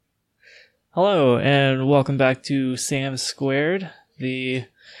Hello, and welcome back to Sam Squared, the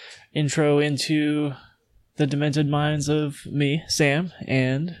intro into the demented minds of me, Sam,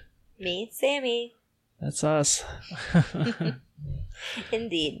 and... me, Sammy. That's us.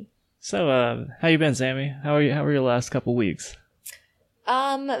 Indeed. So, how you been, Sammy? How are you? How were your last couple weeks?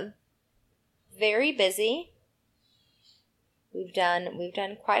 Very busy. We've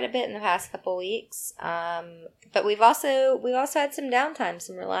done quite a bit in the past couple weeks. But we've also had some downtime,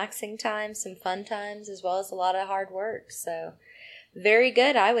 some relaxing times, some fun times, as well as a lot of hard work. So, very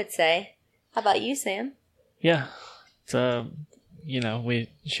good, I would say. How about you, Sam? Yeah, it's we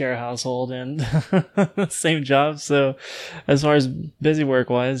share a household and same job. So, as far as busy work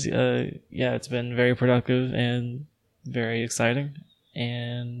wise, it's been very productive and very exciting.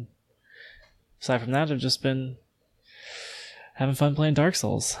 And aside from that, I've just been having fun playing Dark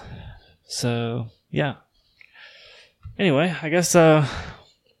Souls. So, yeah. Anyway, I guess I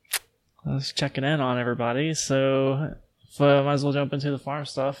was checking in on everybody. So, might as well jump into the farm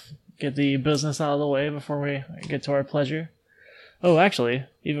stuff. Get the business out of the way before we get to our pleasure. Oh, actually,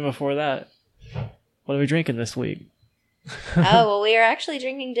 even before that, what are we drinking this week? We are actually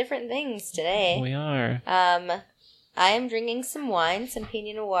drinking different things today. We are. I am drinking some wine, some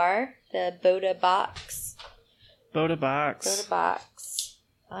Pinot Noir, the Boda Box. Boda Box. Boda Box.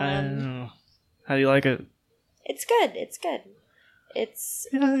 I don't know. How do you like it? It's good. It's good. It's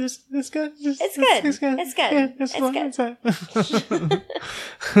good. It's good. It's good. It's good. Yeah, it's good.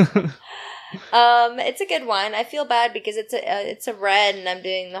 It's a good wine. I feel bad because it's a red, and I'm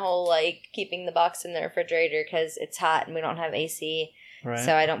doing the whole keeping the box in the refrigerator because it's hot and we don't have AC. Right.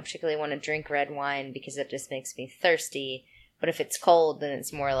 So I don't particularly want to drink red wine because it just makes me thirsty. But if it's cold, then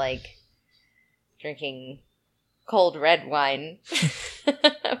it's more like drinking cold red wine.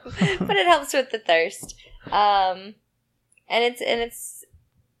 But it helps with the thirst. And it's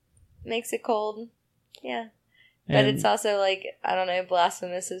makes it cold. Yeah. But it's also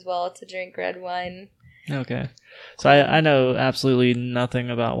blasphemous as well to drink red wine. Okay. So I know absolutely nothing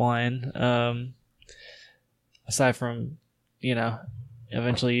about wine. Aside from,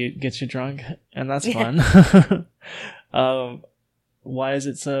 eventually it gets you drunk, and that's fun. Why is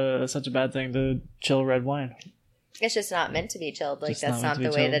it such a bad thing to chill red wine? It's just not meant to be chilled. Just that's not the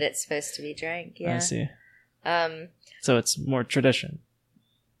way chilled? that it's supposed to be drank. Yeah. I see. So it's more tradition.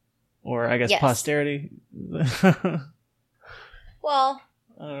 Or I guess yes. posterity. Well,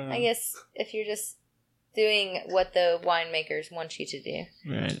 I don't know. I guess if you're just doing what the winemakers want you to do.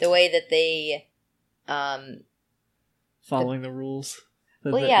 Right. The way that they following the rules.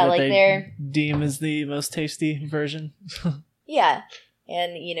 Well, yeah, that they're deem as the most tasty version. Yeah.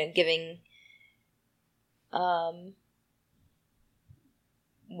 And, giving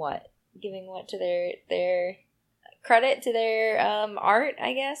giving what to their credit to their art,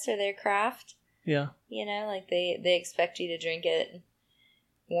 I guess, or their craft. Yeah. They expect you to drink it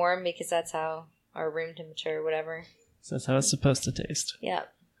warm because that's how our room temperature or whatever. So that's how it's supposed to taste. Yeah.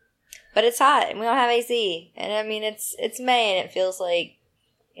 But it's hot and we don't have AC. And I mean it's May and it feels like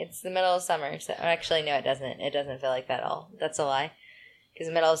it's the middle of summer. So actually no, it doesn't. It doesn't feel like that at all. That's a lie. Because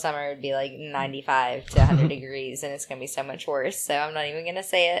the middle of summer would be 95 to 100 degrees and it's going to be so much worse. So I'm not even going to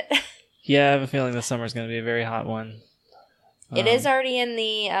say it. Yeah, I have a feeling this summer's going to be a very hot one. It is already in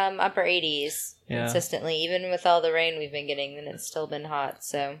the upper 80s consistently. Even with all the rain we've been getting, and it's still been hot.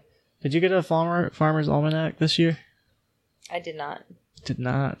 So, did you get a Farmer's Almanac this year? I did not. Did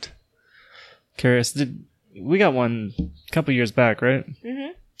not. Curious. We got one a couple years back, right?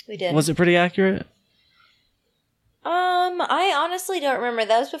 Mm-hmm. We did. Was it pretty accurate? I honestly don't remember.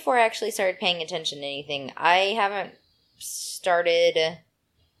 That was before I actually started paying attention to anything. I haven't started...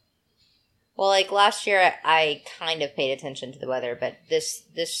 Well, last year I kind of paid attention to the weather, but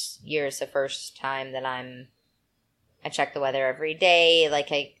this year is the first time that I check the weather every day.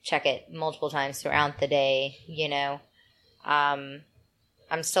 I check it multiple times throughout the day, I'm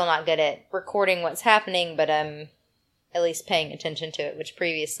still not good at recording what's happening, but I'm at least paying attention to it, which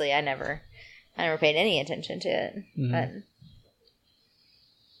previously I never paid any attention to it. Mm-hmm. But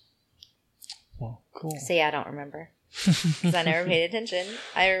well, cool. So yeah, I don't remember. Because I never paid attention.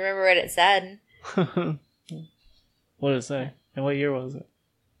 I remember what it said. What did it say? And what year was it?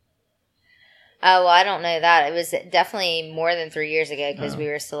 Oh, well, I don't know that. It was definitely more than 3 years ago because we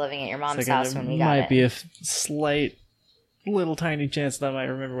were still living at your mom's house when we got it. There might be a slight, little tiny chance that I might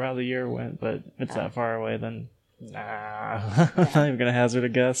remember how the year went, but if it's that far away, then nah. I'm not even going to hazard a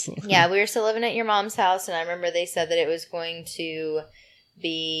guess. Yeah, we were still living at your mom's house, and I remember they said that it was going to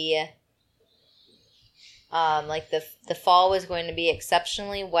be... the fall was going to be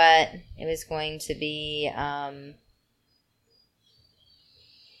exceptionally wet. It was going to be,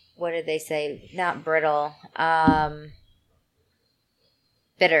 what did they say? Not brittle.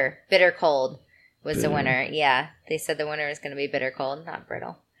 Bitter cold was the winter. Yeah, they said the winter was going to be bitter cold, not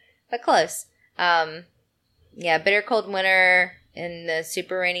brittle, but close. Yeah, bitter cold winter and the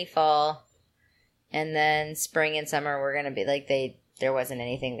super rainy fall, and then spring and summer were going to be like there wasn't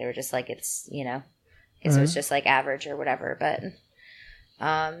anything. They were just like it's it was just like average or whatever. But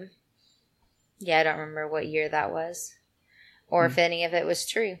yeah, I don't remember what year that was, or if any of it was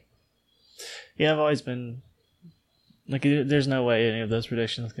true. Yeah, I've always been like, there's no way any of those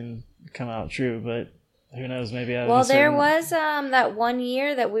predictions can come out true, but who knows? Maybe I. Well, there was that one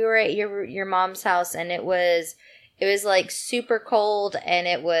year that we were at your mom's house, and it was like super cold, and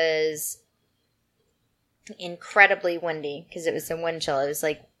it was incredibly windy because it was a wind chill. It was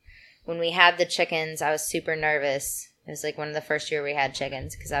like when we had the chickens, I was super nervous. It was like one of the first year we had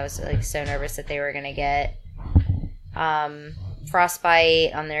chickens because I was like so nervous that they were gonna get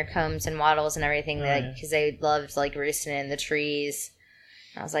frostbite on their combs and wattles and everything, because they loved like roosting in the trees.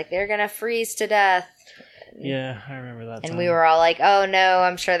 And I was like, they're gonna freeze to death. Yeah, I remember that. And we were all like, oh no,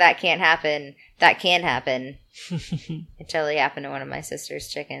 I'm sure that can't happen. That can happen. It totally happened to one of my sister's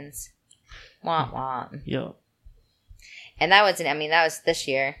chickens. Womp womp. Yep. And that was this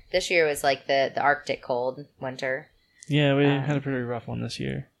year. This year was like the Arctic cold winter. Yeah, we had a pretty rough one this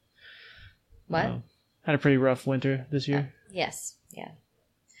year. What? Had a pretty rough winter this year. Yes. Yeah.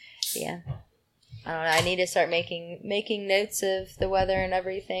 Yeah. I don't know. I need to start making notes of the weather and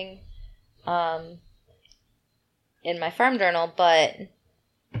everything in my farm journal, but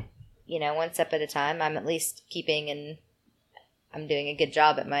one step at a time. I'm at least I'm doing a good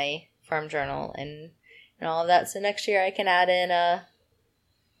job at my farm journal and all of that. So next year I can add in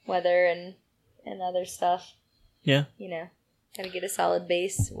weather and other stuff. Yeah. Gotta get a solid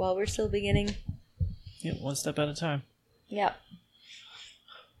base while we're still beginning. Yep, one step at a time. Yep.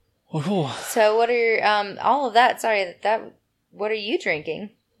 Well, cool. So what are all of that? Sorry, what are you drinking?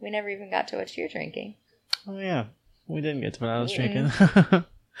 We never even got to what you're drinking. Oh yeah, we didn't get to what I was drinking.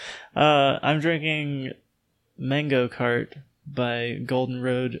 I'm drinking Mango Cart by Golden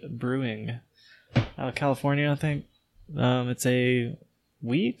Road Brewing out of California, I think. It's a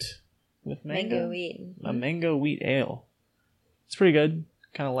wheat with mango wheat. A mango wheat ale. It's pretty good,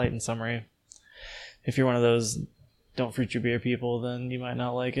 kind of light and summery. If you're one of those don't fruit your beer people, then you might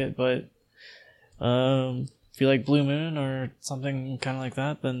not like it. But if you like Blue Moon or something kind of like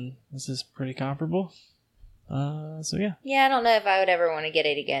that, then this is pretty comparable. So yeah. Yeah, I don't know if I would ever want to get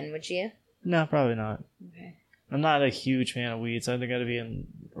it again. Would you? No, probably not. Okay. I'm not a huge fan of wheat, so I think I'd be in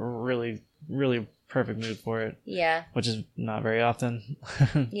a really, really perfect mood for it. Yeah. Which is not very often.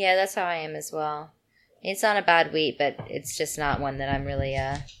 Yeah, that's how I am as well. It's not a bad wheat, but it's just not one that I'm really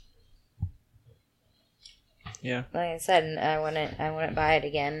Yeah. Like I said, I wouldn't buy it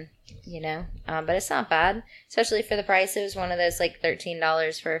again, but it's not bad, especially for the price. It was one of those like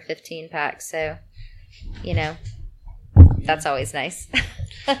 $13 for a 15 pack, so that's always nice.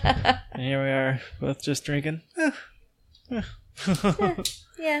 And here we are, both just drinking. Yeah,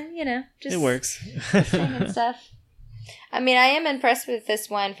 just it works. drinking stuff. I mean, I am impressed with this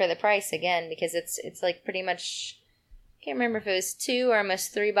wine for the price again, because it's like pretty much, I can't remember if it was 2 or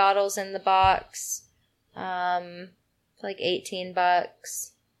almost 3 bottles in the box. Like $18.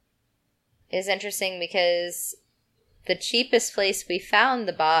 It's interesting because the cheapest place we found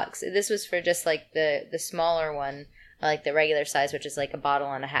the box, this was for just like the smaller one, like the regular size, which is like a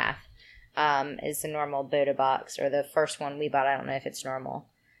bottle and a half, is the normal Boda box, or the first one we bought. I don't know if it's normal.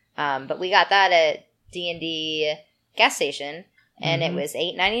 But we got that at D&D gas station, and it was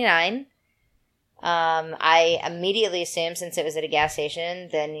 $8.99. I immediately assumed, since it was at a gas station,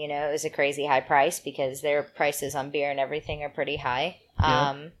 then, it was a crazy high price, because their prices on beer and everything are pretty high.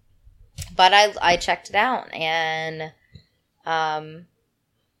 Yep. But I checked it out, and I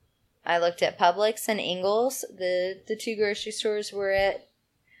looked at Publix and Ingles, the 2 grocery stores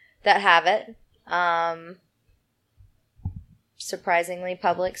that have it. Surprisingly,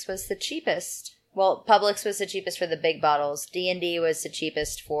 Publix was the cheapest. Well, Publix was the cheapest for the big bottles. D&D was the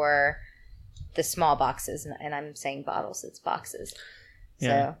cheapest for the small boxes, and I'm saying bottles, it's boxes.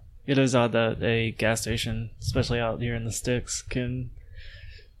 Yeah. So it is odd that a gas station, especially out here in the sticks, can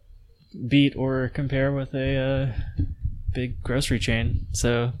beat or compare with a big grocery chain.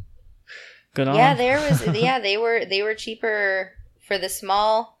 So good on. Yeah, they were cheaper for the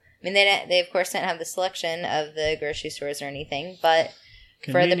small. I mean, they of course didn't have the selection of the grocery stores or anything, but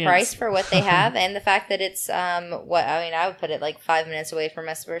for the price for what they have, and the fact that it's I would put it like 5 minutes away from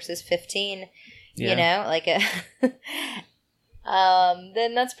us versus 15. Yeah. Like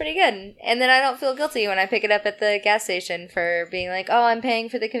then that's pretty good. And then I don't feel guilty when I pick it up at the gas station for being like, oh, I'm paying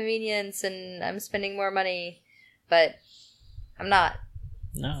for the convenience and I'm spending more money. But I'm not.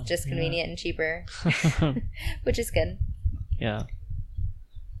 No. It's just convenient and cheaper, which is good. Yeah.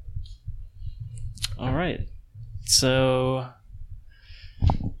 All right. So,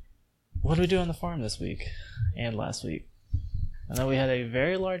 what did we do on the farm this week and last week? I know we had a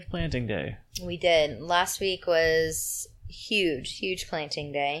very large planting day. We did. Last week was huge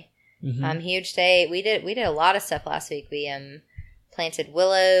planting day. Mm-hmm. Huge day. We did a lot of stuff last week. We planted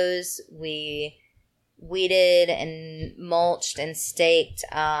willows. We weeded and mulched and staked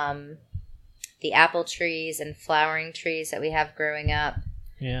the apple trees and flowering trees that we have growing up.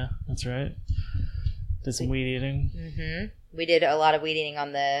 Yeah, that's right. Did some weed eating. Mm-hmm. We did a lot of weed eating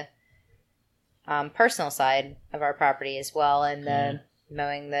on the personal side of our property as well, and the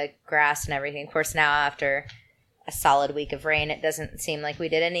mowing the grass and everything. Of course, now after a solid week of rain, it doesn't seem like we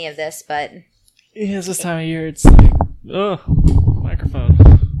did any of this, but yeah, it's this time of year. It's like, oh, microphone.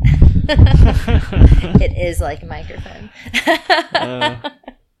 It is like a microphone.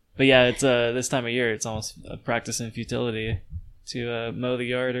 But yeah, it's this time of year. It's almost a practice in futility to mow the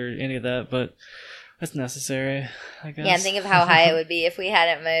yard or any of that, but that's necessary, I guess. Yeah, and think of how high it would be if we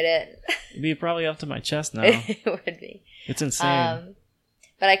hadn't mowed it. It'd be probably up to my chest now. It would be. It's insane.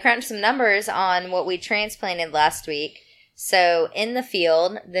 But I crunched some numbers on what we transplanted last week. So in the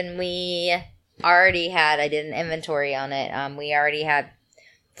field, then we already had, I did an inventory on it. We already had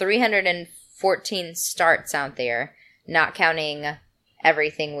 314 starts out there, not counting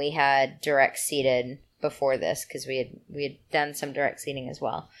everything we had direct seeded before this, because we had done some direct seeding as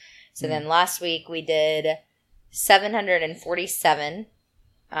well. So then last week we did 747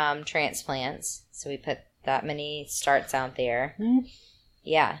 transplants. So we put that many starts out there.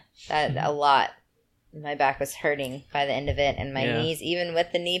 Yeah, that a lot. My back was hurting by the end of it, and my knees, even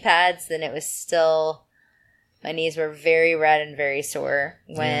with the knee pads, then it was still, my knees were very red and very sore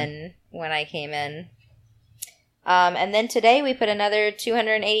when I came in. And then today we put another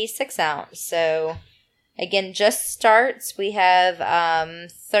 286 out. So again, just starts. We have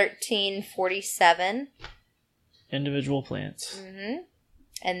 1347 individual plants. Mm-hmm.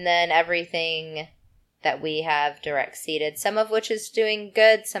 And then everything that we have direct seeded, some of which is doing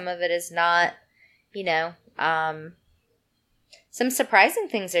good, some of it is not. You know, some surprising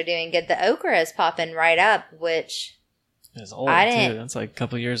things are doing good. The okra is popping right up, which it's old too. That's like a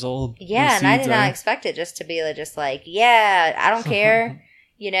couple years old. Yeah, and I did not expect it just to be just like, yeah, I don't care.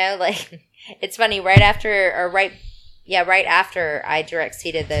 You know, like it's funny. Right after I direct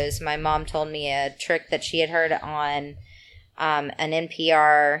seeded those, my mom told me a trick that she had heard on an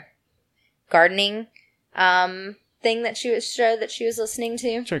NPR gardening thing that she was listening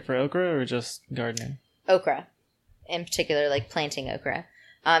to. Trick for okra or just gardening? Okra. In particular, like planting okra.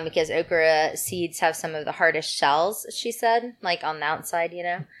 Because okra seeds have some of the hardest shells, she said, like on the outside, you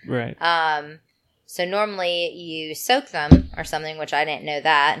know? Right. So normally you soak them or something, which I didn't know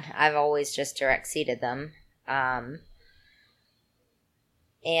that. I've always just direct seeded them.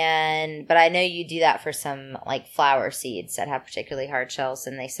 But I know you do that for some like flower seeds that have particularly hard shells,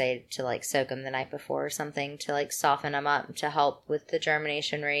 and they say to like soak them the night before or something to like soften them up to help with the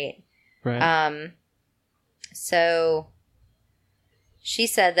germination rate. Right. So she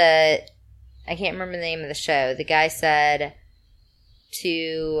said that, I can't remember the name of the show. The guy said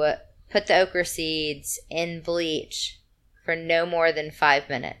to put the okra seeds in bleach for no more than 5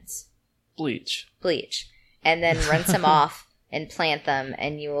 minutes. Bleach. And then rinse them off. And plant them,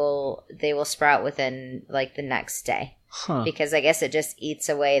 and they will sprout within like the next day. Because I guess it just eats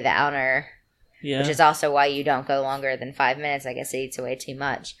away the outer, which is also why you don't go longer than 5 minutes. I guess it eats away too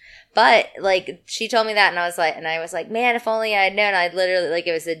much. But like she told me that, and I was like, man, if only I had known. I'd literally, like,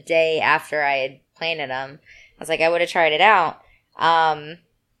 it was a day after I had planted them. I was like, I would have tried it out.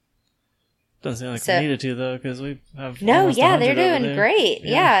 Doesn't seem like we needed to, though, because we have they're doing great.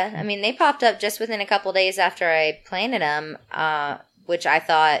 Yeah. I mean, they popped up just within a couple days after I planted them, which I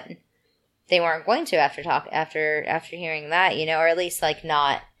thought they weren't going to after hearing that, you know, or at least like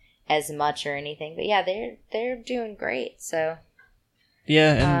not as much or anything. But yeah, they're doing great. So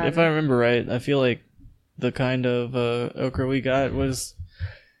yeah, and if I remember right, I feel like the kind of okra we got was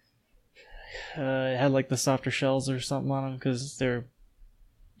it had like the softer shells or something on them because they're.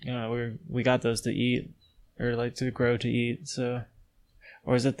 You know, we got those to eat, or like to grow to eat. So,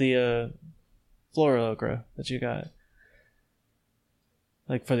 or is it the floral okra that you got,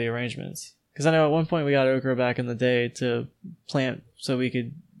 like for the arrangements? Because I know at one point we got okra back in the day to plant so we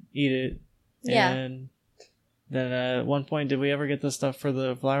could eat it. Yeah. And Then at one point, did we ever get the stuff for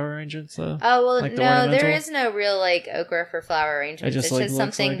the flower arrangements? Oh, well, like the no, there ornamental? is no real, like, okra for flower arrangements. just, It's like, just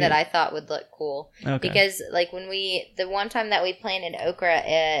looks something like that it? I thought would look cool. Okay. Because, like, the one time that we planted okra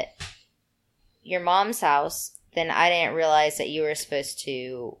at your mom's house, then I didn't realize that you were supposed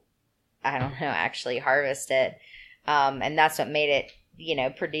to, I don't know, actually harvest it. And that's what made it,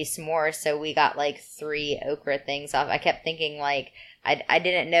 produce more. So we got, like, 3 okra things off. I kept thinking, like, I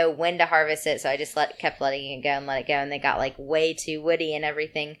didn't know when to harvest it, so I just kept letting it go, and they got, like, way too woody and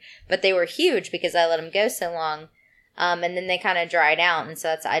everything. But they were huge because I let them go so long, and then they kind of dried out, and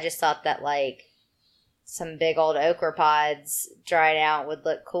so I just thought that, like, some big old okra pods dried out would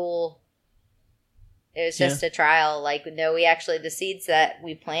look cool. It was just a trial. Like, no, the seeds that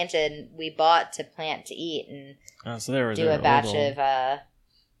we planted, we bought to plant to eat, and so they were do a batch of,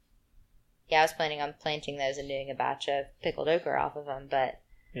 yeah, I was planning on planting those and doing a batch of pickled okra off of them, but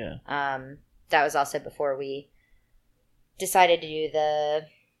yeah, that was also before we decided to do the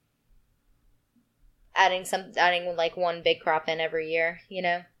adding like one big crop in every year,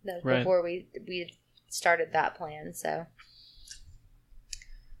 That was right. before we started that plan. So,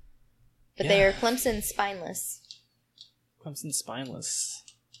 but they are Clemson spineless. Clemson spineless.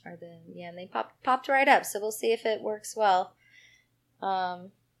 And they popped right up. So we'll see if it works well.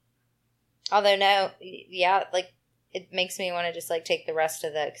 Although no, yeah, like it makes me want to just like take the rest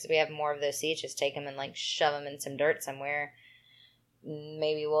of because we have more of those seeds, just take them and like shove them in some dirt somewhere.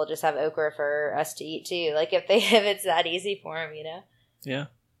 Maybe we'll just have okra for us to eat too. Like if it's that easy for them, Yeah,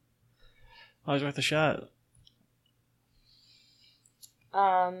 always worth a shot.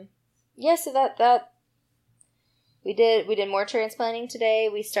 Yeah. So that we did more transplanting today.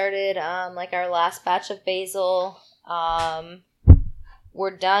 We started like our last batch of basil.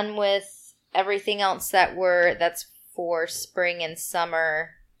 We're done with everything else that's for spring and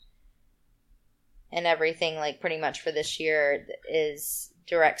summer, and everything like pretty much for this year is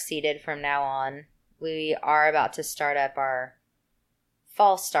direct seeded from now on. We are about to start up our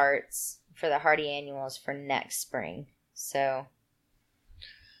fall starts for the hardy annuals for next spring. So,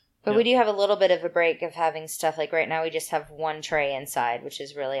 but we do have a little bit of a break of having stuff. Like right now we just have one tray inside, which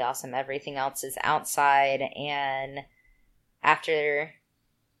is really awesome. Everything else is outside, and after,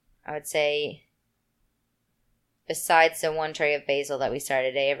 I would say, besides the one tray of basil that we started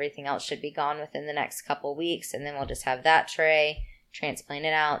today, everything else should be gone within the next couple weeks, and then we'll just have that tray, transplant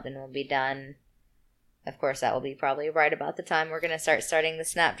it out, then we'll be done. Of course, that will be probably right about the time we're going to starting the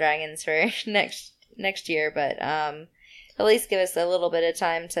snapdragons for next year, but at least give us a little bit of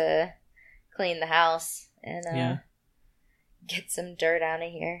time to clean the house and get some dirt out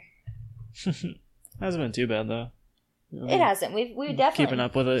of here. Hasn't been too bad though. It hasn't. We've definitely keeping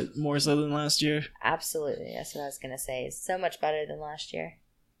up with it more so than last year. Absolutely, that's what I was gonna say. It's so much better than last year.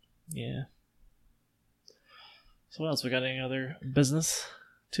 Yeah. So what else? We got any other business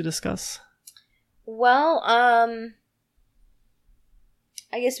to discuss? Well,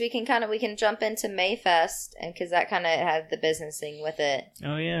 I guess we can jump into Mayfest, and because that kind of had the business thing with it.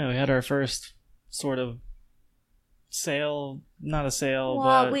 Oh yeah, we had our first sort of sale, not a sale,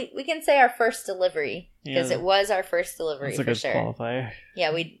 well, but we can say our first delivery because it was our first delivery for sure. Qualifier.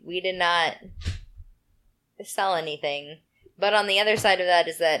 Yeah, we did not sell anything, but on the other side of that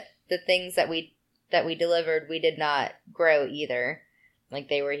is that the things that we delivered, we did not grow either. Like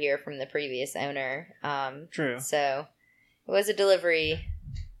they were here from the previous owner. True. So it was a delivery,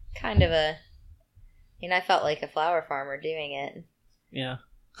 kind of a. I felt like a flower farmer doing it. Yeah.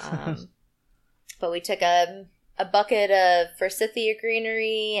 But we took a bucket of forsythia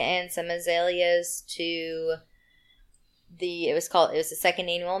greenery and some azaleas to it was the second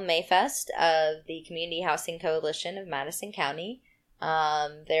annual Mayfest of the Community Housing Coalition of Madison County.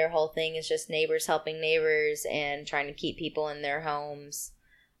 Their whole thing is just neighbors helping neighbors and trying to keep people in their homes,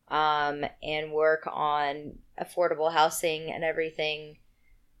 and work on affordable housing and everything.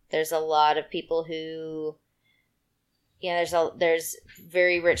 There's a lot of people who, there's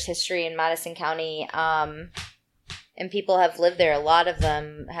very rich history in Madison County, and people have lived there. A lot of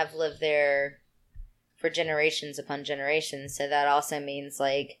them have lived there for generations upon generations. So that also means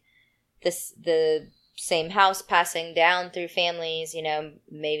like the same house passing down through families,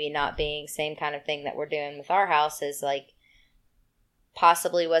 maybe not being same kind of thing that we're doing with our house, is like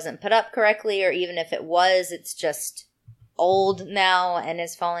possibly wasn't put up correctly, or even if it was, it's just old now and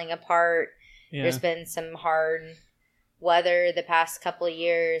is falling apart. Yeah. There's been some hard weather the past couple of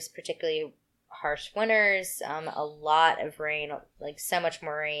years, particularly harsh winters, a lot of rain, like so much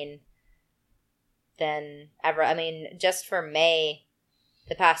more rain than ever. I mean, just for May,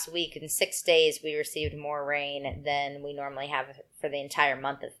 the past week, in 6 days, we received more rain than we normally have for the entire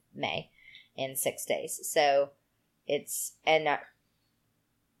month of May in 6 days. So I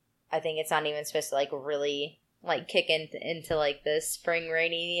think it's not even supposed to like really like kick into like the spring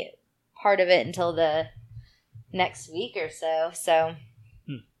rainy part of it until the next week or so. So,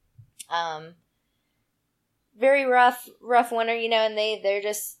 very rough winter, and they're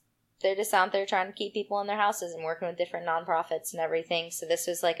just out there trying to keep people in their houses and working with different nonprofits and everything. So this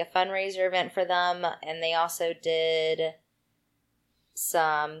was like a fundraiser event for them, and they also did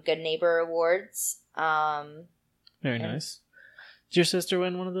some Good Neighbor awards. Very nice. Did your sister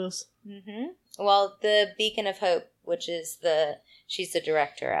win one of those? Mm-hmm. Well, the Beacon of Hope, which is she's the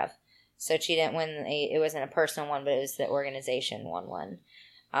director of. So she didn't win it wasn't a personal one, but it was the organization won one.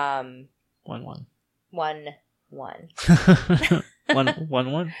 One. One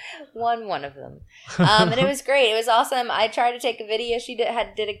of them. And it was great. It was awesome. I tried to take a video. She did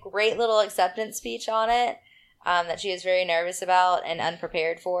a great little acceptance speech on it, that she was very nervous about and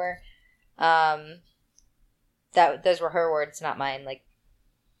unprepared for. Those were her words, not mine.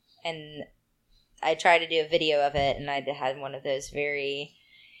 And I tried to do a video of it, and I had one of those very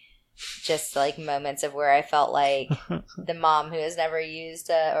just like moments of where I felt like the mom who has never used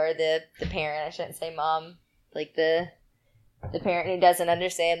or the parent, I shouldn't say mom, like the parent who doesn't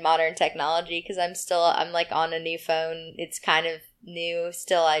understand modern technology, because I'm like on a new phone. It's kind of new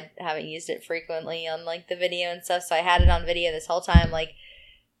still. I haven't used it frequently on like the video and stuff, so I had it on video this whole time, like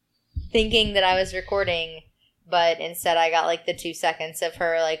thinking that I was recording, but instead I got like the 2 seconds of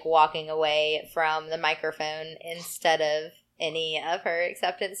her like walking away from the microphone instead of any of her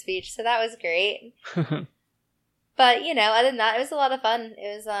acceptance speech. So that was great. But other than that, it was a lot of fun.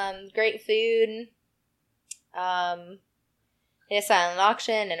 It was great food. They had a silent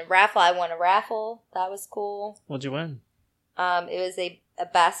auction and a raffle. I won a raffle. That was cool. What'd you win? It was a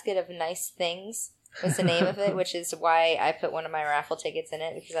basket of nice things was the name of it, which is why I put one of my raffle tickets in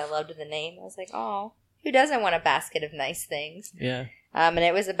it, because I loved the name. I was like, oh, who doesn't want a basket of nice things? Yeah. And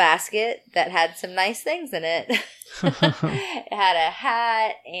it was a basket that had some nice things in it. It had a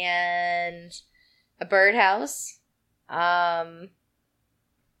hat and a birdhouse.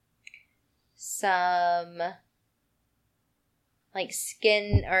 Some like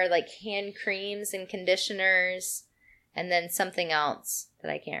skin or like hand creams and conditioners, and then something else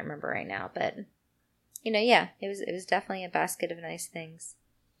that I can't remember right now. But yeah, it was definitely a basket of nice things.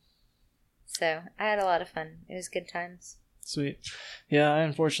 So I had a lot of fun. It was good times. Sweet. Yeah, I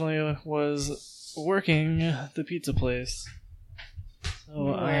unfortunately was working the pizza place,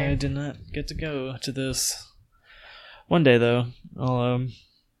 so I did not get to go to this. One day, though, I'll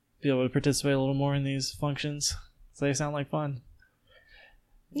be able to participate a little more in these functions. So they sound like fun.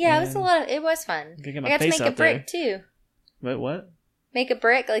 Yeah, it was fun. I got to make a brick, too. Wait, what? Make a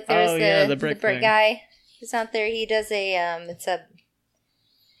brick. Like there's the brick guy who's out there. He does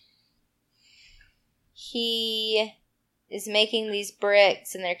he is making these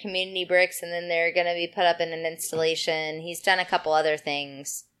bricks, and they're community bricks, and then they're going to be put up in an installation. He's done a couple other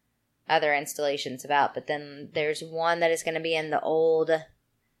installations about, but then there's one that is going to be in the old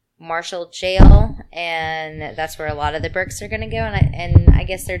Marshall jail, and that's where a lot of the bricks are going to go, and I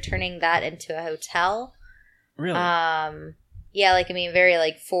guess they're turning that into a hotel. Really? Yeah, very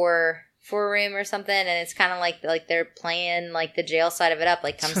like four room or something, and it's kind of like they're playing like the jail side of it up,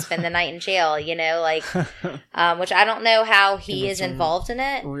 like come spend the night in jail, which I don't know how he is involved in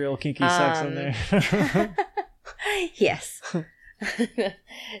it. Real kinky sex in there. Yes.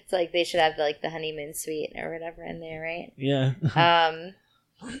 It's like they should have like the honeymoon suite or whatever in there, right? Yeah.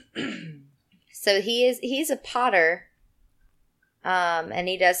 So he's a potter, and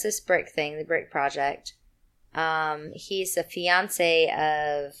he does this brick thing, the brick project. He's the fiance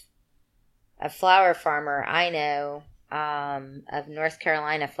of a flower farmer I know, of North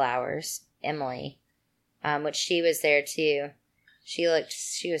Carolina Flowers, Emily, which she was there too. She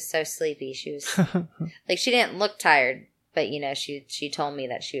was so sleepy. She was like, she didn't look tired, but she told me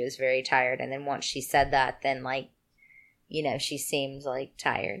that she was very tired. And then once she said that, then she seemed like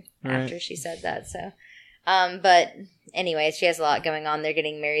tired after she said that. So, but anyway, she has a lot going on. They're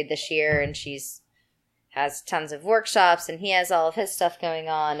getting married this year, and has tons of workshops, and he has all of his stuff going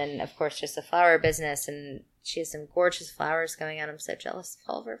on, and of course just a flower business, and she has some gorgeous flowers going on. I'm so jealous of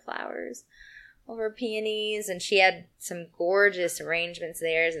all of her flowers, all of her peonies, and she had some gorgeous arrangements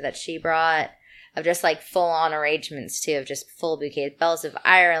there that she brought of just like full-on arrangements too, of just full bouquets, bells of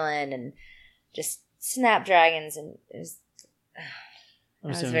Ireland, and just snapdragons, and it was, I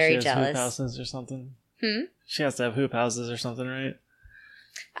was very jealous. Hoop houses or something. She has to have hoop houses or something, right?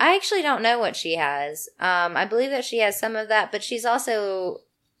 I actually don't know what she has. I believe that she has some of that, but she's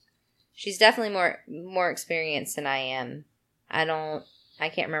definitely more experienced than I am. I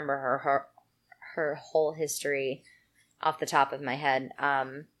can't remember her whole history off the top of my head.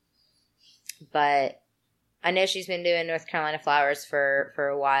 But I know she's been doing North Carolina flowers for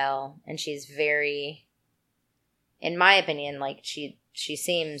a while, and she's very, in my opinion, like she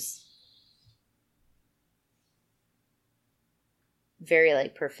seems very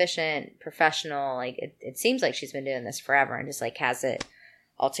like proficient, professional. Like it seems like she's been doing this forever and just like has it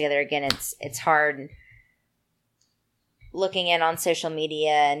all together. Again, it's hard looking in on social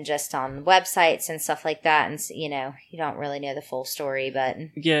media and just on websites and stuff like that, and you know, you don't really know the full story, but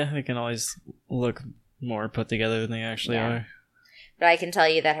yeah, they can always look more put together than they actually are. But I can tell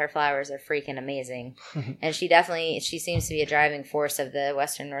you that her flowers are freaking amazing. And she seems to be a driving force of the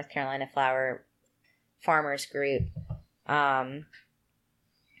Western North Carolina flower farmers group. Of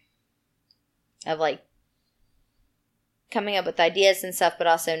like coming up with ideas and stuff, but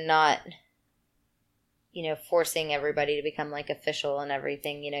also not, you know, forcing everybody to become like official and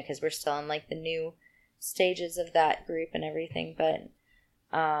everything, you know, because we're still in like the new stages of that group and everything. But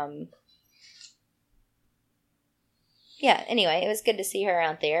yeah, anyway, it was good to see her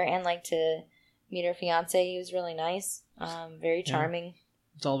out there and like to meet her fiance. He was really nice, very charming. Yeah.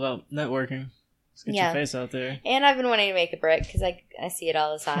 It's all about networking. Let's get your face out there. And I've been wanting to make a brick because I see it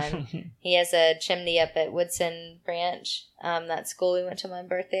all the time. He has a chimney up at Woodson Branch, that school we went to my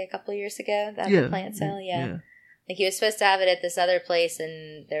birthday a couple of years ago. That plant sale, yeah. Like he was supposed to have it at this other place,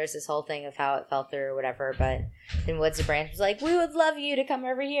 and there was this whole thing of how it fell through or whatever. But then Woodson Branch was like, "We would love you to come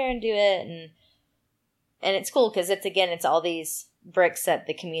over here and do it," and it's cool because it's all these bricks that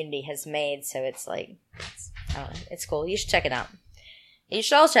the community has made. So it's like, I don't know, it's cool. You should check it out. You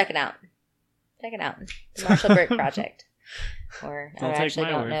should all check it out. Check it out. The Marshall Brick Project. Or I actually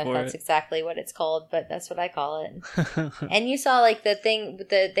don't know if that's exactly what it's called, but that's what I call it. And you saw like the thing with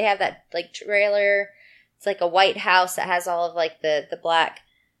they have that like trailer. It's like a white house that has all of like the black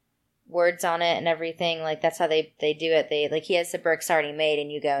words on it and everything. Like that's how they do it. They like he has the bricks already made,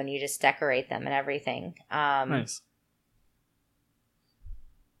 and you go and you just decorate them and everything. Nice.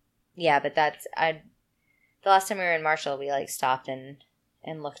 Yeah, but the last time we were in Marshall, we like stopped and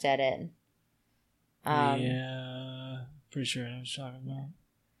looked at it. Yeah, pretty sure I know what you're talking about.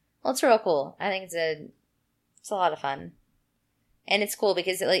 Well, it's real cool. I think it's a lot of fun, and it's cool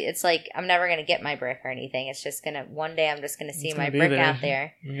because it's like I'm never gonna get my brick or anything. It's just one day I'm just gonna see my brick out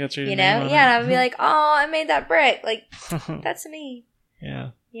there. You got your name on and I would be like, "Oh, I made that brick! Like that's me." Yeah,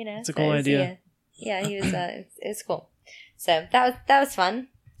 you know, it's a cool idea. Yeah, he was. It's cool. So that was fun.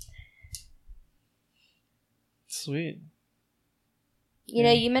 Sweet. You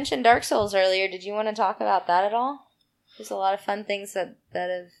know, you mentioned Dark Souls earlier. Did you want to talk about that at all? There's a lot of fun things that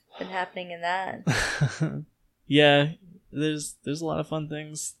have been happening in that. Yeah, there's a lot of fun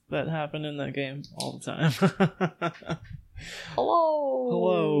things that happen in that game all the time.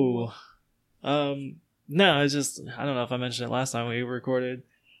 Hello. No, it's just, I don't know if I mentioned it last time we recorded.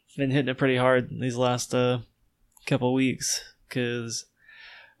 Been hitting it pretty hard these last couple weeks because,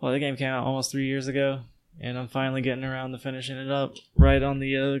 well, the game came out almost 3 years ago. And I'm finally getting around to finishing it up right on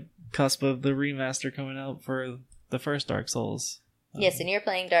the cusp of the remaster coming out for the first Dark Souls. Yes, and you're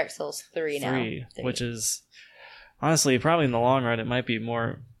playing Dark Souls 3 now. 3. Which is, honestly, probably in the long run, it might be a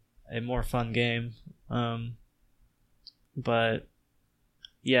more fun game. But,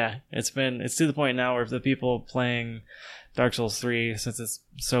 yeah, it's to the point now where the people playing Dark Souls 3, since it's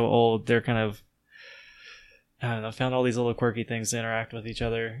so old, they're kind of, I don't know, found all these little quirky things to interact with each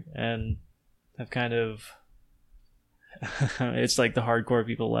other, and have kind of it's like the hardcore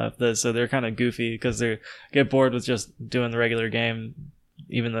people left, so they're kind of goofy because they get bored with just doing the regular game,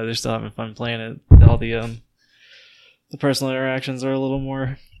 even though they're still having fun playing it. All the personal interactions are a little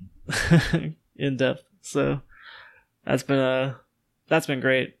more in depth, so that's been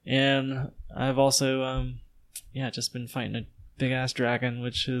great. And I've also just been fighting a big ass dragon,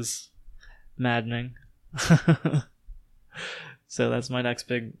 which is maddening. So that's my next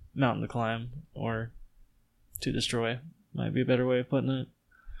big mountain to climb, or to destroy, might be a better way of putting it.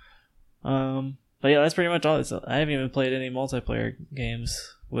 But yeah, that's pretty much all. I haven't even played any multiplayer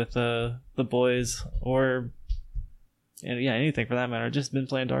games with the boys, or anything for that matter. I've just been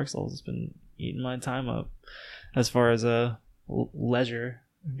playing Dark Souls. It's been eating my time up as far as leisure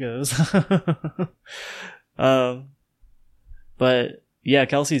goes. But yeah,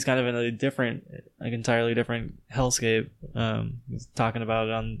 Kelsey's kind of in a entirely different hellscape. He's talking about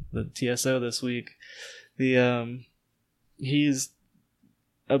it on the TSO this week. He's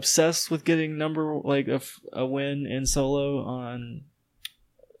obsessed with getting a win in solo on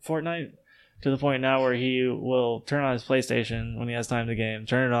Fortnite, to the point now where he will turn on his PlayStation when he has time to game,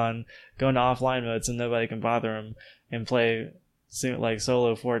 turn it on, go into offline mode so nobody can bother him, and play like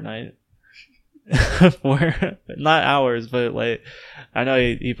solo Fortnite. for not hours, but like I know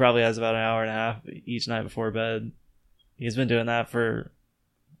he probably has about an hour and a half each night before bed. He's been doing that for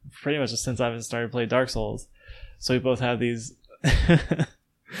pretty much since I've started playing Dark Souls. So we both have these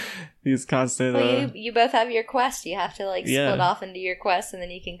these constant. Well, you both have your quest. You have to like split off into your quest, and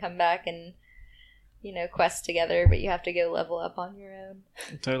then you can come back and quest together. But you have to go level up on your own.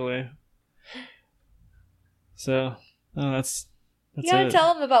 Totally. So that's you gotta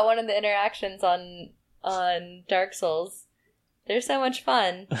tell them about one of the interactions on Dark Souls. They're so much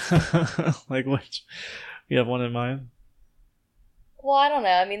fun. Like which? You have one in mind? Well, I don't know.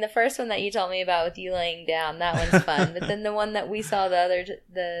 I mean, the first one that you told me about with you laying down, that one's fun. But then the one that we saw the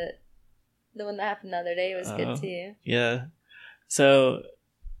one that happened the other day was good too. Yeah. So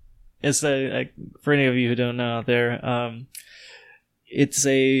it's for any of you who don't know out there, it's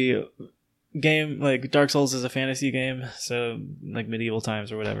a game like Dark Souls is a fantasy game, so like medieval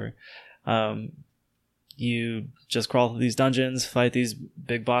times or whatever. You just crawl through these dungeons, fight these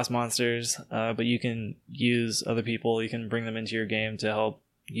big boss monsters, but you can use other people. You can bring them into your game to help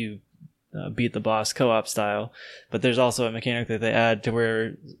you beat the boss co-op style. But there's also a mechanic that they add to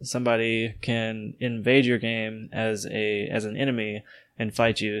where somebody can invade your game as an enemy and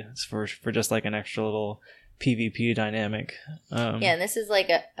fight you for just like an extra little PvP dynamic. And this is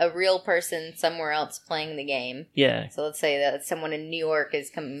like a real person somewhere else playing the game. Yeah. So let's say that someone in New York is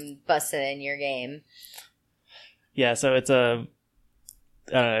come busting in your game. Yeah, so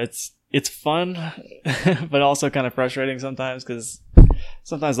it's fun, but also kind of frustrating sometimes because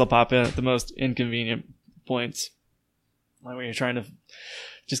sometimes they'll pop in at the most inconvenient points, like when you're trying to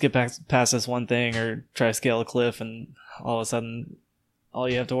just get past this one thing or try to scale a cliff, and all of a sudden, all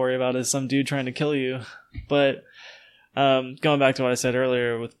you have to worry about is some dude trying to kill you. But going back to what I said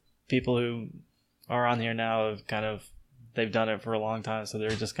earlier, with people who are on here now have they've done it for a long time, so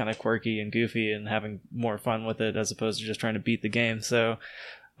they're just kind of quirky and goofy and having more fun with it as opposed to just trying to beat the game. So,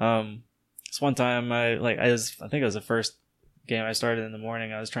 this one time I think it was the first game I started in the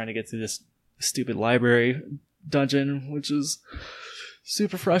morning. I was trying to get through this stupid library dungeon, which is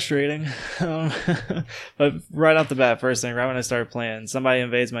super frustrating. But right off the bat, first thing, right when I started playing, somebody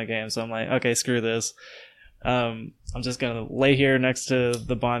invades my game. So I'm like, okay, screw this. I'm just gonna lay here next to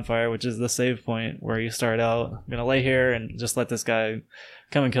the bonfire, which is the save point where you start out. I'm gonna lay here and just let this guy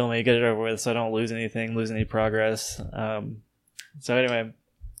come and kill me, get it over with, so I don't lose any progress. So anyway,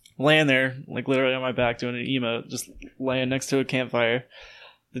 laying there, like literally on my back doing an emote, just laying next to a campfire.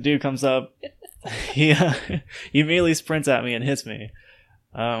 The dude comes up, he immediately sprints at me and hits me.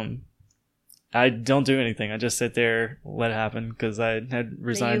 I don't do anything. I just sit there, let it happen, because I had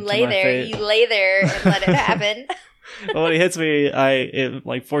resigned to my fate. You lay there and let it happen. Well, when he hits me, it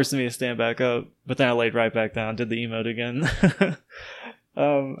like forced me to stand back up, but then I laid right back down, did the emote again.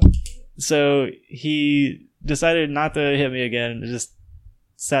 So he decided not to hit me again. Just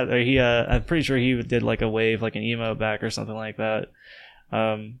sat there. I'm pretty sure he did like a wave, like an emote back or something like that.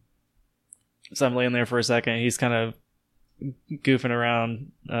 So I'm laying there for a second. He's kind of goofing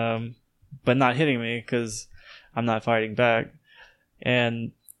around, but not hitting me because I'm not fighting back.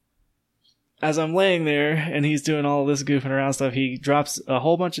 And as I'm laying there and he's doing all this goofing around stuff, he drops a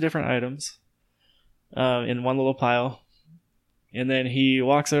whole bunch of different items in one little pile. And then he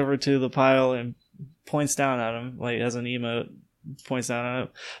walks over to the pile and points down at him, like as an emote, points down at him.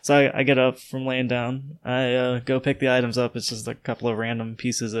 So I get up from laying down. I go pick the items up. It's just a couple of random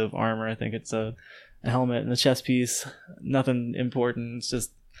pieces of armor. I think it's a helmet and a chest piece. Nothing important. It's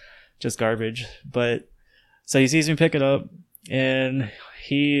just garbage. But so he sees me pick it up, and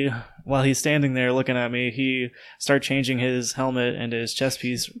while he's standing there looking at me, he starts changing his helmet and his chest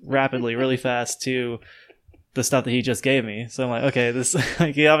piece rapidly, really fast to the stuff that he just gave me. So I'm like, okay, this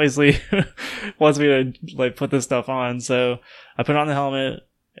like he obviously wants me to like put this stuff on. So I put on the helmet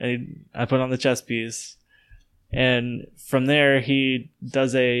and I put on the chest piece, and from there he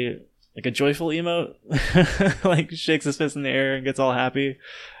does a joyful emote, like shakes his fist in the air and gets all happy,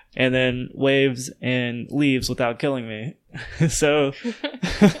 and then waves and leaves without killing me. So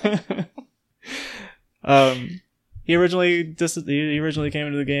he originally came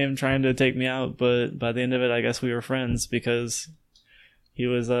into the game trying to take me out, but by the end of it, I guess we were friends because he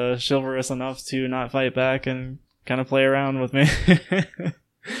was chivalrous enough to not fight back and kind of play around with me.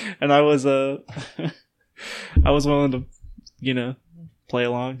 And I was willing to, play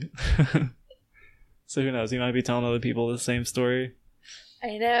along. So who knows? He might be telling other people the same story.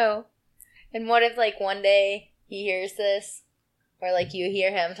 I know. And what if, like, one day he hears this, or, like, you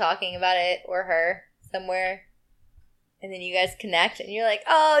hear him talking about it, or her, somewhere, and then you guys connect, and you're like,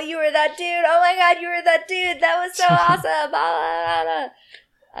 oh, you were that dude, oh my god, you were that dude, that was so awesome, blah, blah, blah, blah.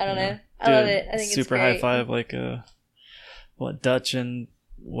 I don't know. I love it. I think super it's great. high five, like what Dutch and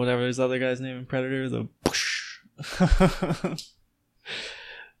whatever his other guy's name in Predator, the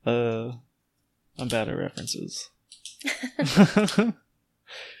I'm bad at references.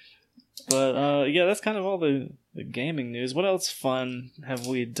 But yeah, that's kind of all the gaming news. What else fun have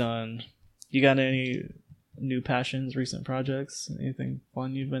we done? You got any new passions, recent projects, anything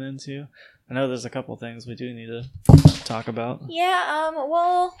fun you've been into? I know there's a couple things we do need to talk about. Yeah,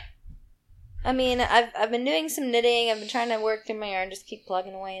 well, I mean, I've been doing some knitting. I've been trying to work through my yarn, just keep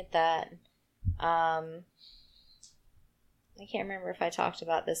plugging away at that. I can't remember if I talked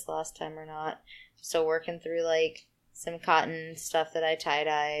about this last time or not. Still working through, like, some cotton stuff that I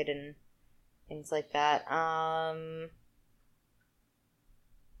tie-dyed and things like that.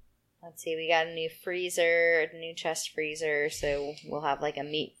 Let's see, we got a new freezer, a new chest freezer, so we'll have, like, a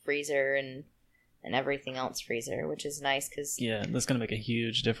meat freezer and everything else freezer, which is nice, because... Yeah, that's going to make a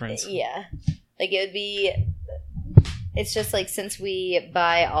huge difference. Yeah. Like, it would be... It's just, like, since we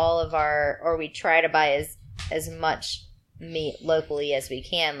buy all of our... Or we try to buy as much meat locally as we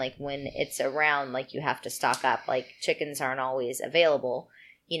can, like, when it's around, like, you have to stock up. Like, chickens aren't always available,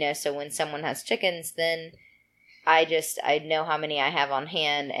 you know, so when someone has chickens, then... I know how many I have on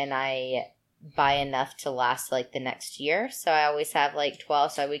hand, and I buy enough to last, like, the next year. So I always have, like,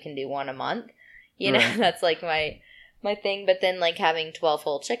 12, so we can do one a month. You know, right. That's, like, my thing. But then, like, having 12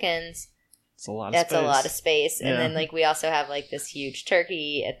 whole chickens, it's a lot of that's space. a lot of space. Yeah. And then, like, we also have, like, this huge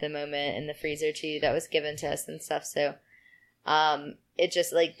turkey at the moment in the freezer, too, that was given to us and stuff. So it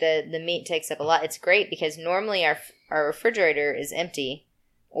just, like, the meat takes up a lot. It's great because normally our refrigerator is empty,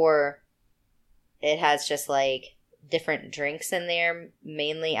 or... It has just, like, different drinks in there,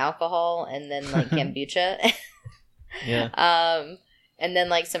 mainly alcohol, and then, like, kombucha. Yeah. And then,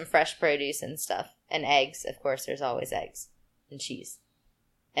 like, some fresh produce and stuff. And eggs, of course, there's always eggs. And cheese.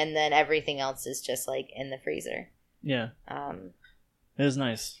 And then everything else is just, like, in the freezer. Yeah. It is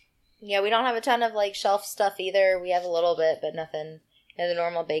nice. Yeah, we don't have a ton of, like, shelf stuff either. We have a little bit, but nothing, you know, the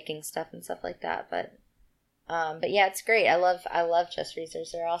normal baking stuff and stuff like that. But yeah, it's great. I love chest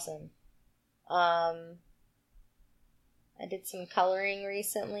freezers. They're awesome. I did some coloring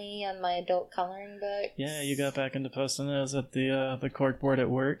recently on my adult coloring books. Yeah, you got back into posting those at the corkboard at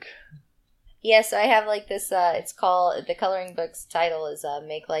work. Yes, I have like this, it's called, the coloring book's title is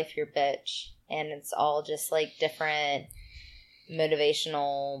Make Life Your Bitch. And it's all just like different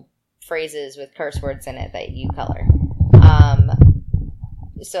motivational phrases with curse words in it that you color.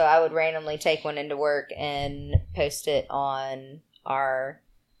 So I would randomly take one into work and post it on our...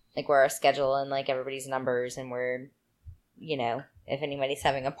 like where our schedule and like everybody's numbers, and where, you know, if anybody's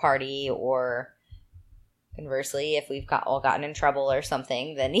having a party, or conversely, if we've all gotten in trouble or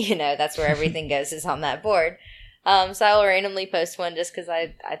something, then, you know, that's where everything goes, is on that board. So I will randomly post one just because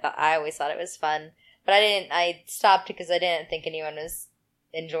I always thought it was fun, but I stopped because I didn't think anyone was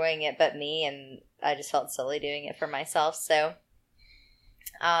enjoying it but me, and I just felt silly doing it for myself. So,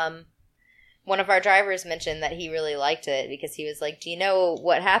 one of our drivers mentioned that he really liked it because he was like, do you know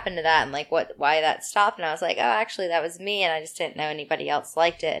what happened to that, and like why that stopped? And I was like, oh, actually that was me, and I just didn't know anybody else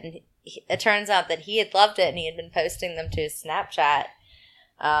liked it. And it turns out that he had loved it, and he had been posting them to his Snapchat.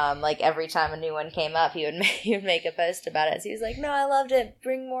 Like every time a new one came up, he would make a post about it. So he was like, no, I loved it,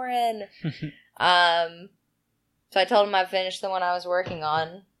 bring more in. So I told him I finished the one I was working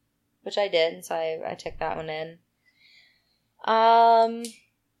on, which I did, and so I took that one in.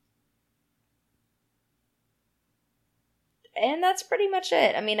 And that's pretty much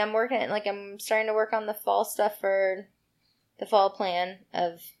it. I mean, I'm starting to work on the fall stuff for the fall plan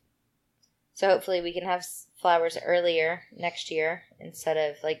so hopefully we can have flowers earlier next year, instead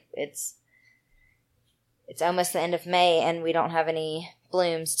of, like, it's almost the end of May and we don't have any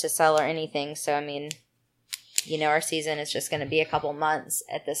blooms to sell or anything. So, I mean, you know, our season is just going to be a couple months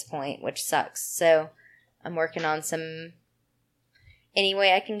at this point, which sucks. So I'm working on any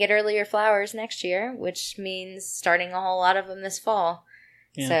way I can get earlier flowers next year, which means starting a whole lot of them this fall.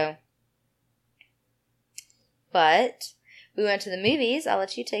 Yeah. So, but we went to the movies. I'll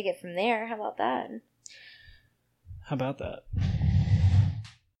let you take it from there. How about that? How about that?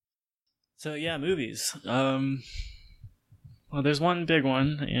 So yeah, movies. Well, there's one big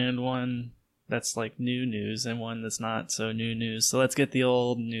one and one that's like new news, and one that's not so new news. So let's get the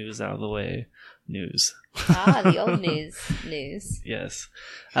old news out of the way. News. The old news. Yes.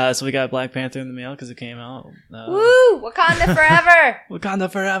 So we got Black Panther in the mail because it came out. Woo! Wakanda forever!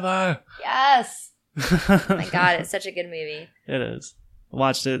 Wakanda forever! Yes! Oh my god, it's such a good movie. It is. I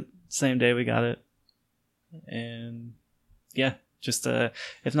watched it same day we got it. And yeah, just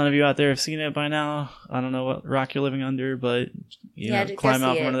if none of you out there have seen it by now, I don't know what rock you're living under, but climb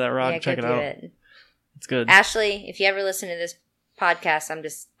out from under that rock, check it out. It's good. Ashley, if you ever listen to this podcast,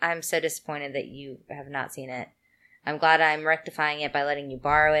 I'm so disappointed that you have not seen it. I'm glad I'm rectifying it by letting you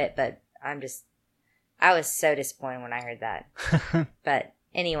borrow it, but I was so disappointed when I heard that. But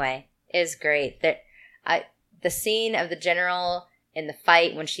anyway, it was great. The scene of the general in the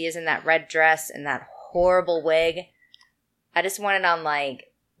fight when she is in that red dress and that horrible wig, I just want it on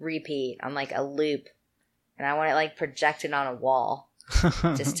like repeat, on like a loop, and I want it like projected on a wall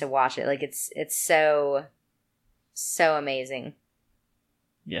just to watch it. Like it's so amazing.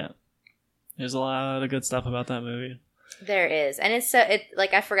 Yeah, there's a lot of good stuff about that movie. There is, and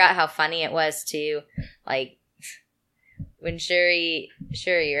I forgot how funny it was too. Like when Shuri,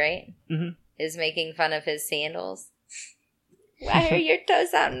 right, is making fun of his sandals. Why are your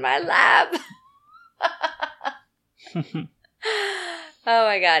toes out in my lap? Oh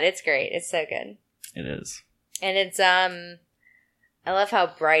my god, it's great. It's so good. It is. And it's I love how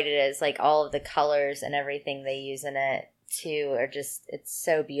bright it is. Like all of the colors and everything they use in it too are just, it's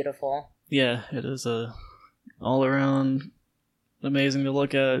so beautiful. Yeah, it is all around amazing to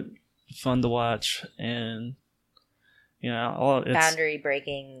look at, fun to watch, and it's boundary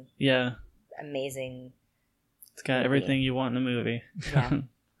breaking. Yeah. Amazing. It's got everything you want in a movie. Yeah.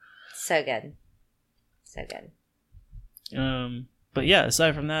 So good. So good. But yeah,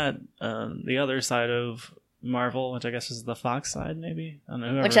 aside from that, the other side of Marvel, which I guess is the Fox side, maybe. I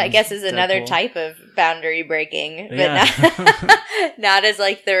don't know. Which I guess is another type of boundary breaking, but not as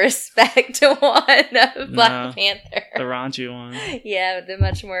like the respect one of Black Panther. The raunchy one. Yeah, the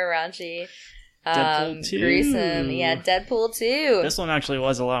much more raunchy. Deadpool 2. Gruesome. Yeah, Deadpool 2. This one actually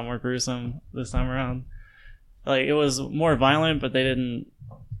was a lot more gruesome this time around. Like, it was more violent, but they didn't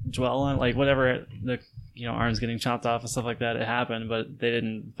dwell on, like, whatever the arms getting chopped off and stuff like that, it happened, but they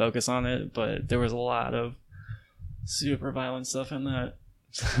didn't focus on it. But there was a lot of super violent stuff in that.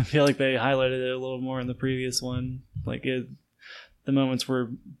 I feel like they highlighted it a little more in the previous one. Like, the moments were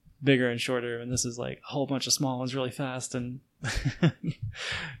bigger and shorter, and this is like a whole bunch of small ones really fast, and it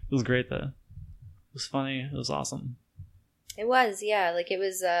was great though. It was funny. It was awesome. It was, yeah. Like, it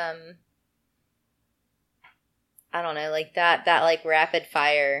was, I don't know, like that like rapid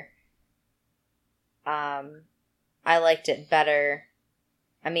fire. I liked it better.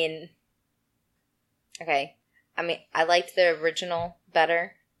 I liked the original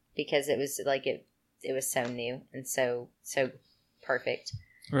better because it was like it was so new and so perfect.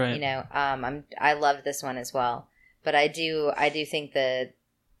 Right. I loved this one as well, but I do think the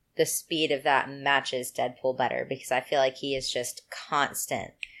speed of that matches Deadpool better because I feel like he is just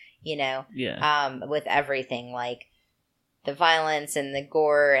constant, Yeah. With everything, like the violence and the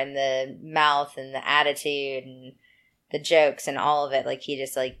gore and the mouth and the attitude and the jokes and all of it. Like he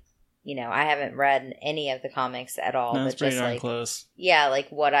just like, I haven't read any of the comics at all. No, it's pretty darn like, close. Yeah, like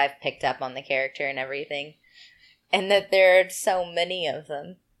what I've picked up on the character and everything. And that there are so many of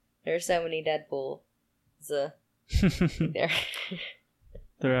them. There are so many Deadpools. There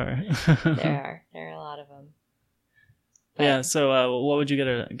are. There are a lot of them. But, yeah, so what would you give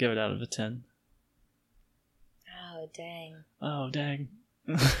it out of a 10? Oh, dang.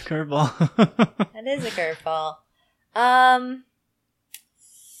 Curveball. That is a curveball. I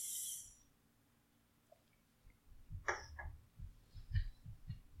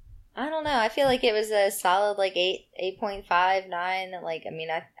don't know. I feel like it was a solid like 8.5, 9. Like,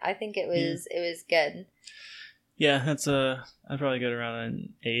 I think it was good. Yeah, that's I'd probably get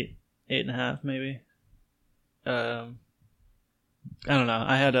around an 8.5 maybe. I don't know.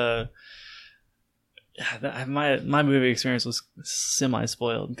 I had my movie experience was semi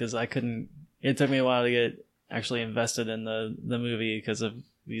spoiled because I couldn't. It took me a while to get actually invested in the movie because of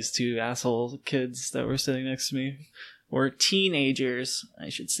these two asshole kids that were sitting next to me, or teenagers, I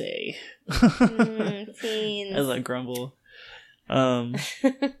should say. Teens. As I grumble.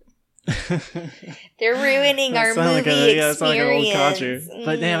 They're ruining our movie experience. It's like an old codger.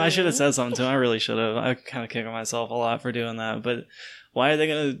 But damn, I should have said something to him. I really should have. I kind of kick myself a lot for doing that. But why are they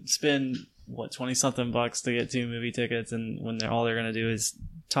going to spend, $20-something bucks to get 2 movie tickets, and when all they're going to do is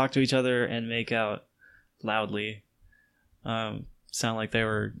talk to each other and make out loudly? Sound like they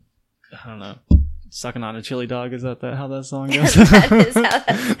were, I don't know, sucking on a chili dog. Is that how that song goes? That is how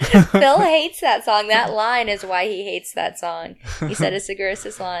Phil hates that song. That line is why he hates that song. He said it's the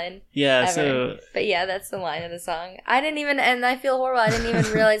grossest line ever. But yeah, that's the line of the song. And I feel horrible. I didn't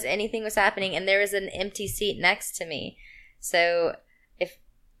even realize anything was happening, and there was an empty seat next to me. So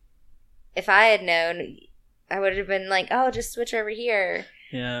if I had known, I would have been like, oh, just switch over here.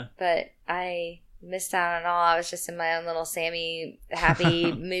 Yeah. But I missed out on all. I was just in my own little Sammy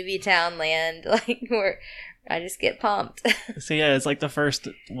happy movie town land, like where I just get pumped. So yeah, it's like the first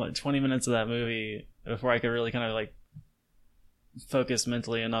 20 minutes of that movie before I could really kind of like focus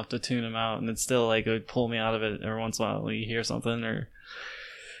mentally enough to tune him out, and it's still like it would pull me out of it every once in a while when you hear something or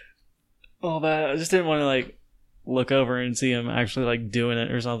all that. I just didn't want to like look over and see him actually like doing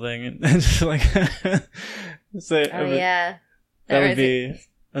it or something, and just like say, yeah, that would be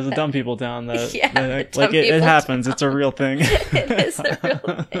as a dumb people town that, yeah, that like it happens. It's a real thing. It is a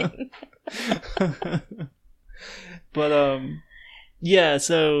real thing. But yeah,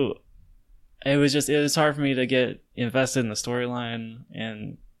 so it was hard for me to get invested in the storyline,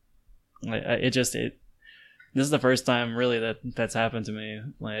 and like this is the first time really that's happened to me,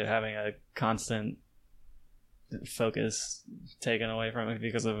 like having a constant focus taken away from it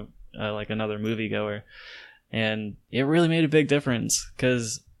because of like another moviegoer, and it really made a big difference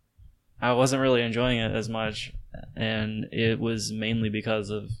because I wasn't really enjoying it as much, and it was mainly because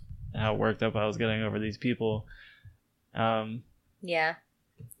of how worked up I was getting over these people. Yeah.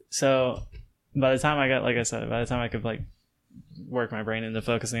 So by the time I could like work my brain into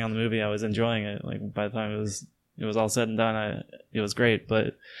focusing on the movie, I was enjoying it. Like by the time it was all said and done, it was great.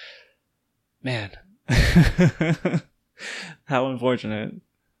 But man, how unfortunate.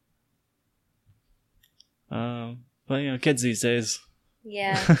 But kids these days.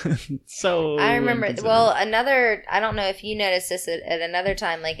 Yeah. So I remember, I don't know if you noticed this at another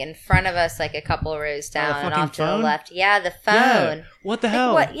time, like in front of us, like a couple rows down and off to the left. Yeah, the phone. Yeah. What the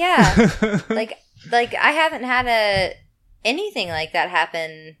hell? What? Yeah. like I haven't had anything like that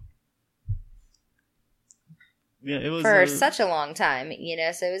happen. Yeah, it was for such a long time,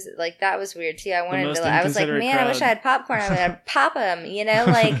 so it was like, that was weird too. I was like, man, I wish I had popcorn. I would pop them,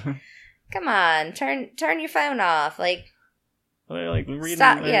 like, come on, turn your phone off. Like, they're like reading,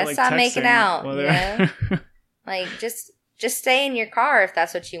 stop texting making out, like just stay in your car if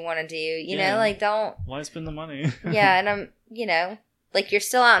that's what you want to do, like, don't. Why spend the money? Yeah, and I'm, like, you're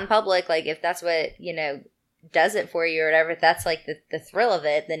still out in public, like, if that's what, does it for you or whatever, if that's like the thrill of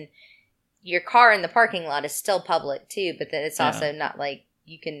it, then your car in the parking lot is still public too, but then it's also not like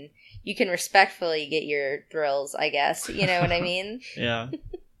you can respectfully get your thrills, I guess. You know what I mean? Yeah.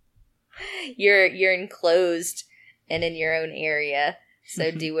 You're enclosed and in your own area,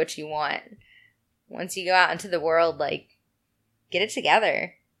 so do what you want. Once you go out into the world, like, get it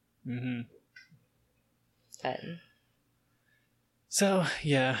together. Mm-hmm. But. So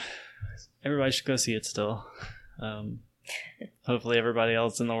yeah, everybody should go see it still. Hopefully everybody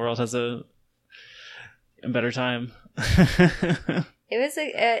else in the world has a better time. It was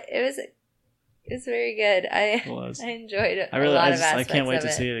very good. I enjoyed it. I can't wait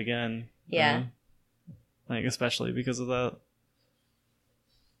to see it again. Yeah. Like, especially because of that.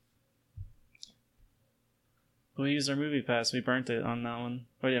 We used our movie pass. We burnt it on that one.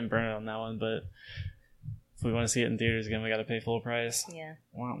 We didn't burn it on that one, but if we want to see it in theaters again, we got to pay full price. Yeah.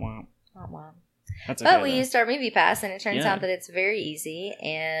 Womp womp. Womp womp. That's okay, but we used our movie pass, and it turns out that it's very easy,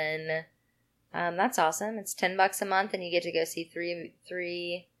 and that's awesome. It's $10 a month, and you get to go see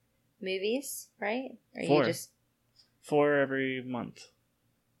three movies, right? Or 4. You just 4 every month.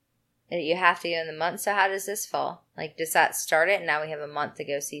 You have to go in the month. So how does this fall? Like, does that start it, and now we have a month to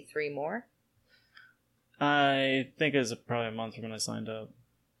go see 3 more? I think it was probably a month from when I signed up.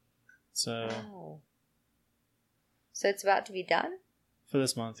 So. Oh. So it's about to be done? For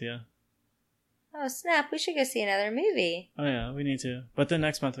this month, yeah. Oh, snap. We should go see another movie. Oh, yeah, we need to. But then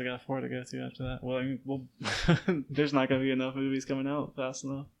next month we got 4 to go to after that. Well, I mean, there's not going to be enough movies coming out fast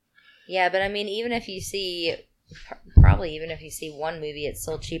enough. Yeah, but I mean, even if you see one movie, it's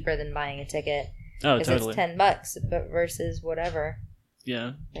still cheaper than buying a ticket. Oh, totally. Because it's $10, but versus whatever.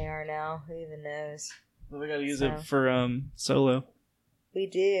 Yeah. They are now. Who even knows? Well, we got to use it for Solo. We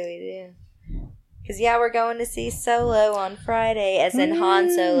do. Because, we're going to see Solo on Friday, as in Han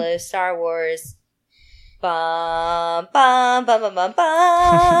Solo, Star Wars. Bum, bum, bum, bum, bum,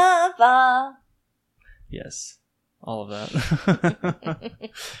 bum, bum. Yes. All of that.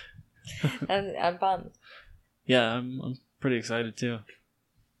 I'm pumped. Yeah, I'm pretty excited too.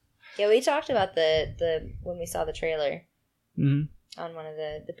 Yeah, we talked about the when we saw the trailer on one of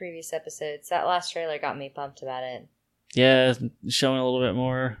the previous episodes. That last trailer got me pumped about it. Yeah, showing a little bit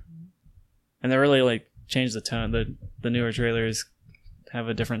more, and they really like changed the tone. The newer trailers have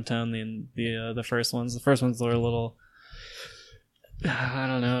a different tone than the first ones. The first ones were a little, I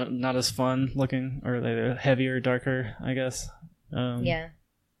don't know, not as fun looking, or they're heavier, darker, I guess. Yeah.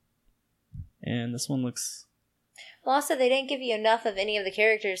 And this one looks. Well, also they didn't give you enough of any of the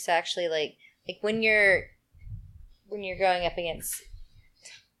characters to actually like when you're going up against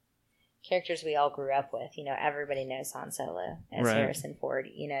characters we all grew up with. You know, everybody knows Han Solo as Right. Harrison Ford,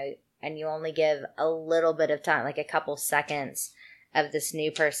 you know, and you only give a little bit of time, like a couple seconds of this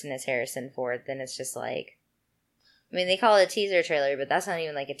new person as Harrison Ford, then it's just like, I mean, they call it a teaser trailer, but that's not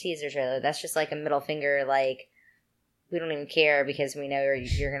even like a teaser trailer. That's just like a middle finger, like, we don't even care because we know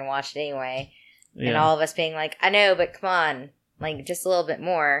you're going to watch it anyway. Yeah. And all of us being like, I know, but come on, like, just a little bit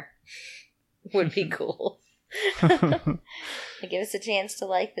more would be cool. Give us a chance to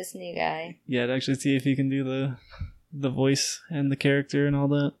like this new guy. Yeah, to actually see if he can do the voice and the character and all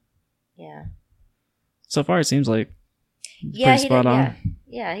that. Yeah. So far, it seems like Yeah, pretty spot on.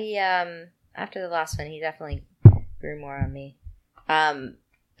 Yeah, he after the last one, he definitely grew more on me. Donald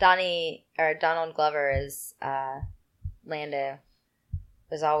Glover is Lando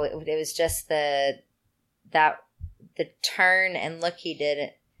was always, it was just the turn and look he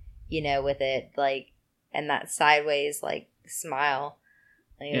did, you know, with it, like, and that sideways like smile.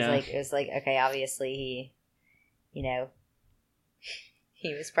 And it was like okay, obviously he, you know,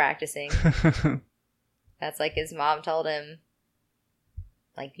 he was practicing. That's like his mom told him,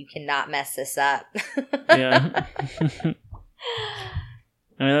 like, you cannot mess this up. Yeah. I mean,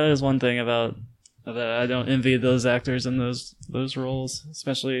 that is one thing about that I don't envy those actors in those roles,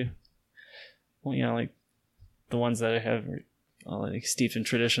 especially, well, you know, like the ones that have like steeped in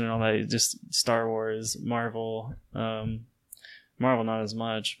tradition and all that. Just Star Wars, Marvel, Marvel not as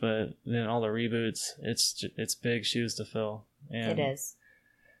much, but then all the reboots, it's big shoes to fill. And it is.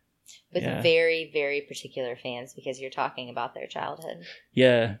 With very, very particular fans, because you're talking about their childhood.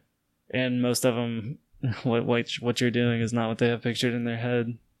 Yeah, and most of them, what you're doing is not what they have pictured in their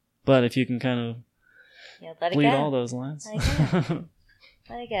head. But if you can kind of bleed all those lines, let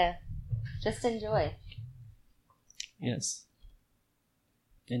it go. Just enjoy. Yes,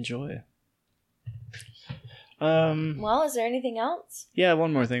 enjoy. Well, is there anything else? Yeah,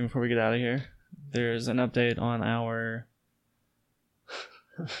 one more thing before we get out of here. There's an update on our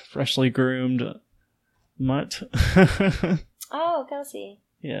freshly groomed mutt. Oh, Kelsey.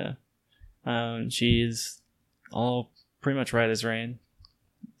 Yeah. She's all pretty much right as rain.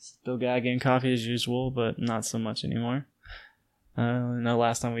 Still gagging coffee as usual, but not so much anymore. I know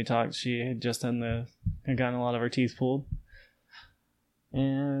last time we talked, she had just had gotten a lot of her teeth pulled.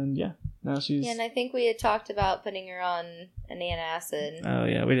 And yeah, now she's... Yeah, and I think we had talked about putting her on an antacid. Oh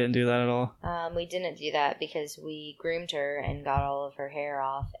yeah, we didn't do that at all. We didn't do that because we groomed her and got all of her hair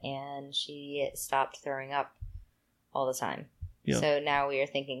off, and she stopped throwing up all the time. Yep. So now we are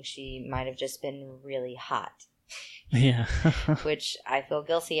thinking she might have just been really hot. Yeah. Which I feel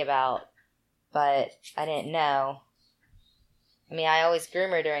guilty about, but I didn't know. I mean, I always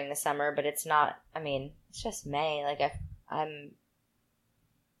groom her during the summer, but it's not, I mean, it's just May. Like,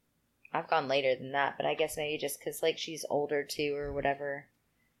 I've gone later than that, but I guess maybe just because, like, she's older too or whatever.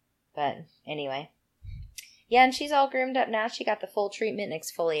 But anyway. Yeah, and she's all groomed up now. She got the full treatment,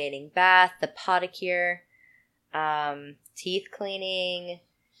 exfoliating bath, the pedicure, teeth cleaning.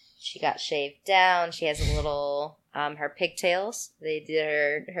 She got shaved down. She has a little, her pigtails. They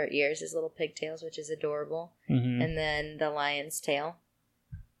did her ears as little pigtails, which is adorable. Mm-hmm. And then the lion's tail.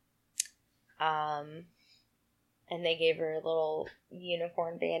 And they gave her a little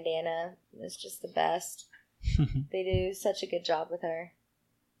unicorn bandana. It's just the best. They do such a good job with her.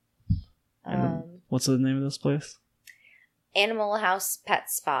 What's the name of this place? Animal House Pet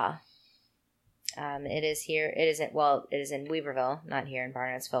Spa. It is here. It is in Weaverville, not here in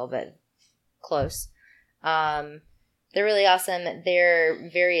Barnettsville, but close. They're really awesome. They're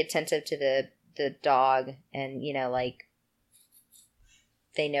very attentive to the dog, and you know, like,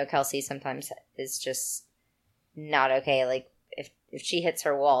 they know Kelsey sometimes is just not okay. Like, if she hits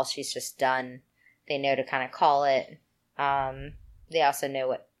her wall, she's just done. They know to kind of call it. They also know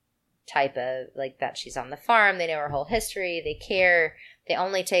what type of, like, that she's on the farm. They know her whole history. They care. They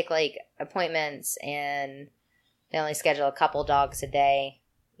only take, like, appointments, and they only schedule a couple dogs a day,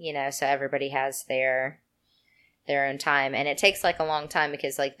 you know, so everybody has their own time. And it takes, like, a long time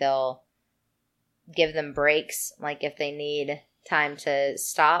because, like, they'll give them breaks, like, if they need time to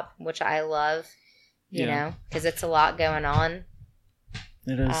stop, which I love, you know, because it's a lot going on.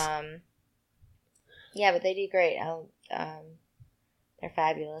 It is. Yeah, but they do great. They're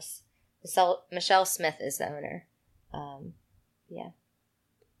fabulous. Michelle Smith is the owner. Yeah.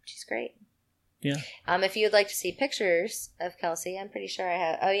 She's great. Yeah. If you would like to see pictures of Kelsey, I'm pretty sure I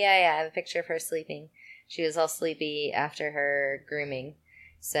have. Oh, yeah, I have a picture of her sleeping. She was all sleepy after her grooming.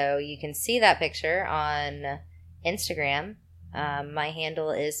 So you can see that picture on Instagram. My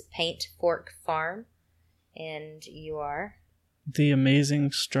handle is Paint Fork Farm. And you are? The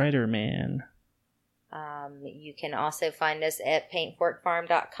Amazing Strider Man. You can also find us at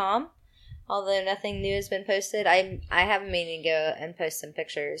paintforkfarm.com. Although nothing new has been posted, I have been meaning to go and post some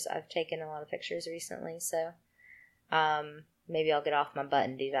pictures. I've taken a lot of pictures recently, so maybe I'll get off my butt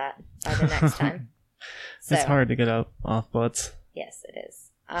and do that by the next time. So, it's hard to get up off butts. Yes, it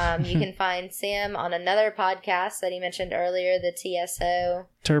is. You can find Sam on another podcast that he mentioned earlier, the TSO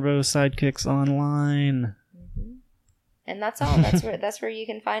Turbo Sidekicks Online. Mm-hmm. And that's all. That's where you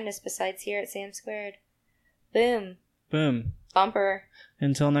can find us. Besides here at Sam Squared. Boom. Boom. Bumper.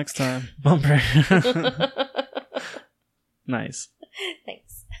 Until next time. Bumper. Nice.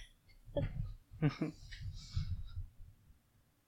 Thanks.